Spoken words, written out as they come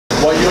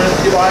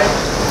you buy?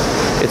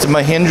 It's a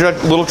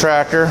Mahindra little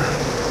tractor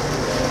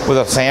with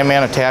a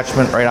Sandman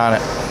attachment right on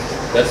it.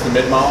 That's the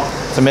mid-mount?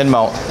 It's a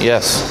mid-mount,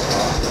 yes.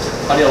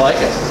 How do you like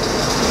it?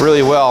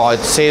 Really well. It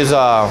saves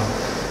the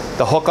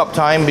hookup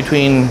time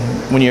between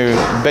when you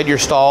bed your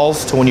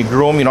stalls to when you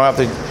groom. You don't have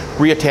to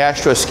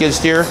reattach to a skid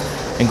steer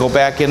and go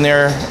back in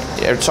there.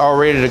 It's all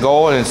ready to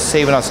go, and it's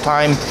saving us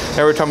time.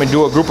 Every time we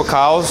do a group of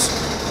cows,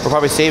 we're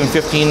probably saving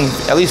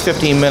at least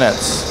 15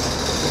 minutes,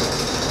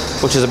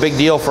 which is a big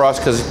deal for us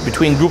because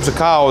between groups of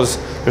cows,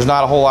 there's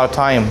not a whole lot of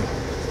time.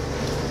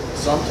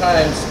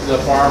 Sometimes the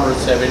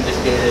farmers have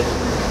indicated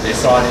they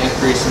saw an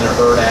increase in their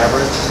herd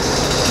average.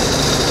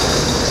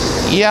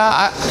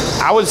 Yeah,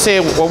 I would say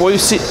what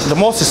we've seen, the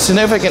most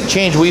significant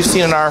change we've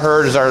seen in our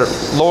herd is our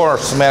lower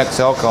somatic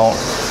cell count.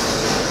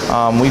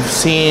 We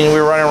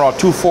were running around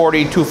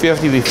 240,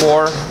 250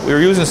 before. We were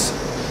using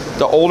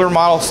the older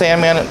model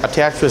Sandman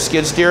attached to a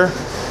skid steer,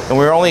 and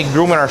we were only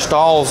grooming our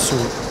stalls,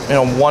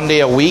 1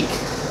 day a week.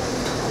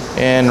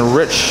 And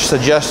Rich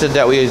suggested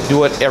that we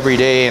do it every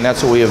day, and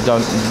that's what we have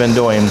been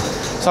doing.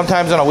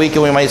 Sometimes on a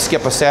weekend we might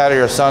skip a Saturday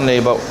or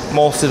Sunday, but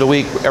most of the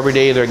week, every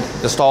day,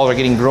 the stalls are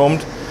getting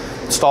groomed.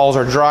 Stalls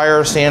are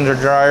drier, stands are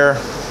drier,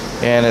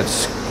 and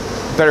it's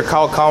better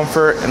cow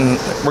comfort, and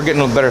we're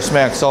getting a better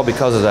somatic cell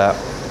because of that.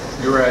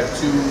 You were at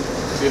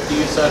 250,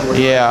 you said?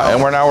 Yeah,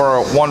 and we're at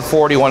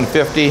 140,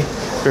 150.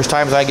 There's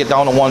times I get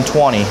down to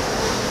 120.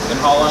 And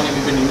how long have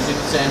you been using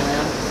the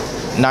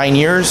Sandman? 9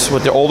 years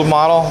with the older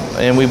model,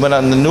 and we've been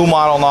on the new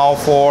model now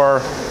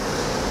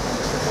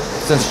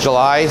since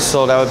July,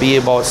 so that would be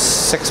about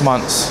 6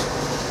 months.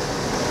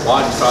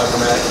 Why did you try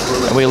dramatic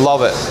improvement? And we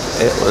love it.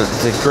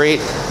 It's a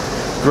great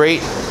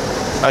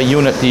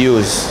unit to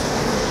use.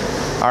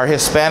 Our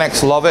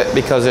Hispanics love it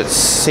because it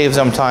saves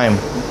them time.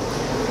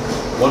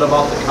 What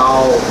about the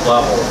cow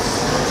levels?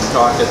 You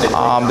talked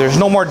that there's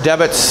no more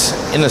debits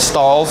in the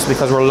stalls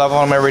because we're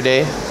leveling them every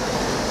day.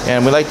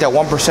 And we like that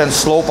 1%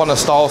 slope on the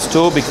stalls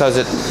too, because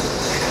it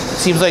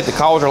seems like the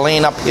cows are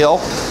laying uphill,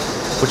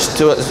 which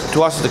to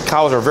us the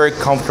cows are very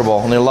comfortable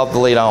and they love to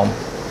lay down.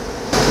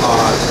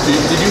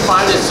 Did you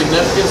find a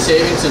significant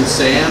savings in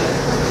sand?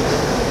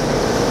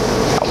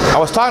 I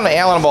was talking to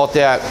Alan about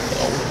that.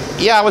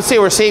 Yeah, I would say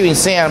we're saving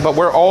sand, but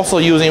we're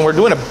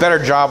doing a better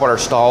job with our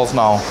stalls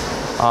now.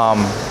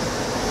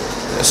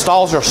 The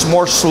stalls are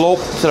more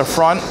sloped to the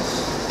front,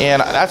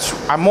 and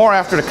I'm more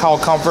after the cow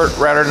comfort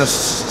rather than the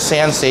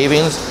sand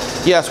savings.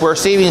 Yes, we're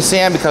saving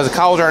sand because the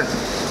cows aren't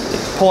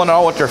pulling it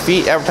out with their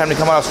feet every time they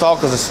come out of the stall,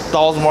 because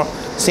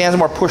the sand's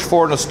more pushed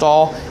forward in the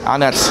stall on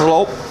that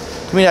slope.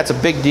 To me, that's a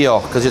big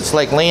deal because it's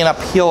like laying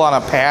uphill on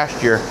a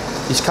pasture.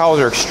 These cows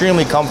are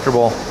extremely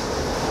comfortable.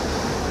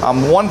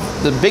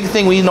 The big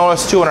thing we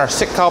noticed too in our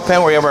sick cow pen,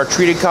 where we have our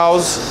treated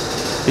cows,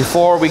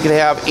 before we could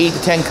have 8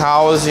 to 10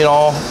 cows,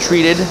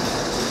 treated,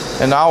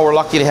 and now we're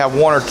lucky to have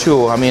 1 or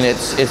 2. I mean,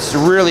 it's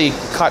really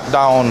cut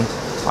down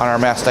on our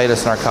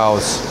mastitis in our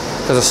cows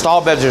because the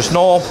stall beds, there's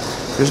no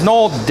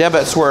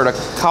debits where the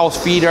cows'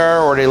 feet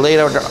are or they lay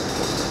down.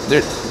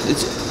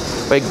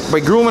 By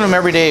grooming them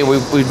every day,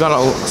 we've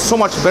done so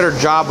much better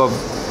job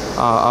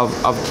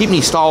of keeping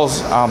these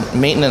stalls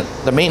maintenance.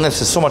 The maintenance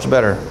is so much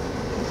better.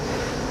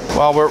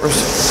 Well, we're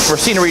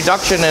seeing a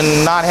reduction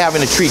in not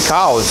having to treat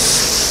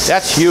cows.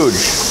 That's huge.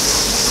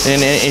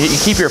 And you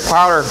keep your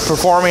parlor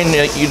performing.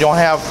 We don't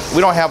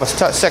have a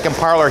second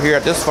parlor here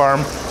at this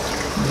farm,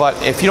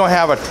 but if you don't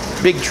have a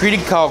big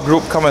treated cow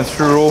group coming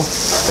through,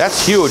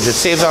 that's huge. It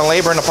saves on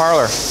labor in the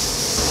parlor.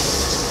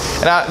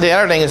 And the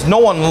other thing is, no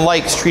one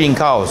likes treating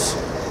cows.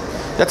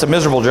 That's a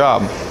miserable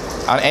job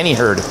on any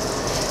herd.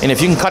 And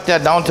if you can cut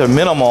that down to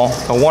minimal,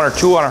 a 1 or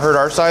 2 on a herd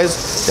our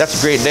size, that's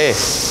a great day.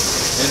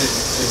 And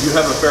if you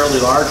have a fairly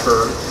large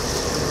herd,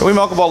 we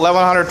milk about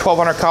 1,100,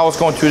 1,200 cows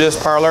going through this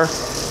parlor,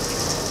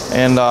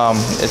 and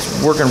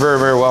it's working very,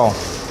 very well.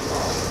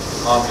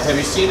 Have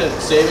you seen a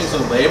savings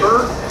in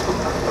labor?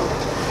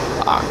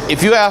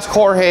 If you ask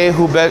Jorge,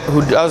 who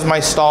does my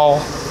stall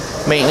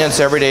maintenance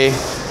every day,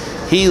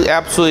 he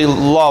absolutely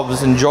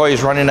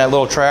enjoys running that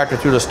little tractor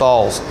through the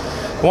stalls.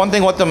 One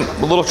thing with the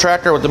little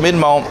tractor with the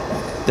mid-mount,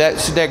 that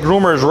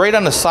groomer is right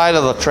on the side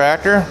of the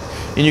tractor,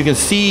 and you can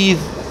see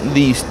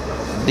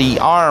the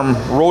arm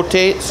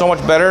rotate so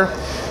much better.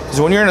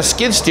 Because when you're in a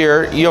skid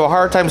steer, you have a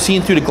hard time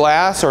seeing through the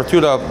glass or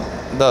through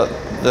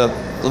the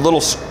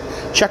little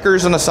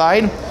checkers on the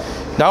side.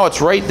 Now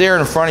it's right there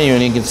in front of you,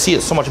 and you can see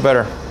it so much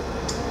better.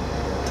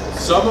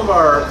 Some of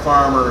our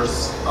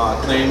farmers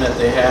claim that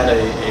they had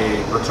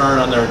a return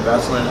on their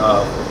investment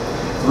of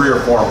 3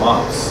 or 4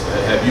 months.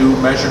 Have you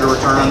measured a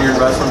return on your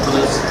investment for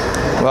this?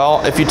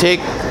 Well, if you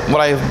take what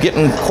I'm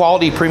getting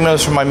quality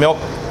premiums from my milk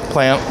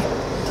plant,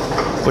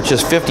 which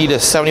is 50 to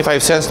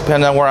 75 cents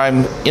depending on where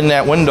I'm in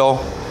that window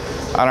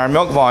on our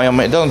milk volume,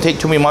 it doesn't take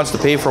too many months to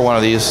pay for one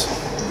of these.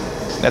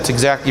 That's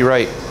exactly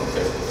right.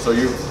 Okay, so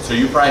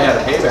you probably had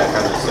a payback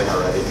on this thing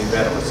already. You've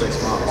had it for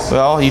 6 months.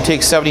 Well, you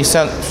take 50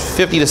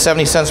 to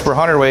 70 cents per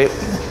hundredweight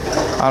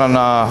on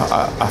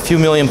a few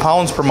million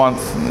pounds per month.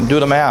 Do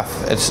the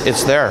math.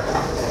 It's there.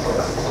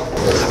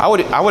 I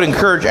would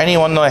encourage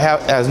anyone that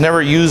has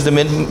never used the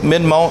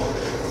mid-mount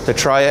to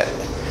try it.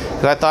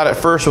 Because I thought at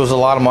first it was a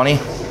lot of money,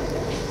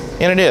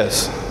 and it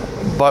is.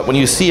 But when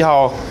you see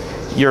how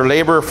your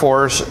labor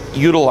force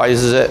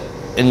utilizes it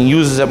and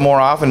uses it more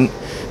often,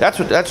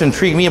 that's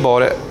intrigued me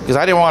about it, because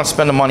I didn't want to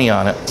spend the money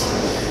on it.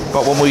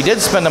 But when we did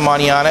spend the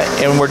money on it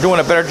and we're doing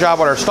a better job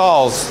at our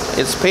stalls,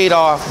 it's paid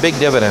off big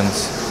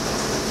dividends.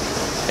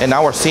 And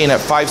now we're seeing it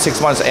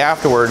 5-6 months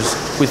afterwards.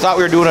 We thought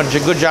we were doing a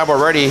good job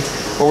already,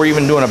 but we're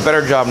even doing a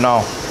better job now.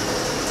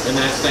 And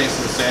that's thanks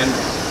to the Sandman.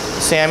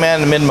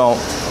 Sandman and the mid-mount.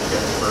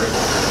 Okay,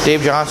 great.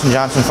 Dave Johnson,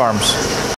 Johnson Farms.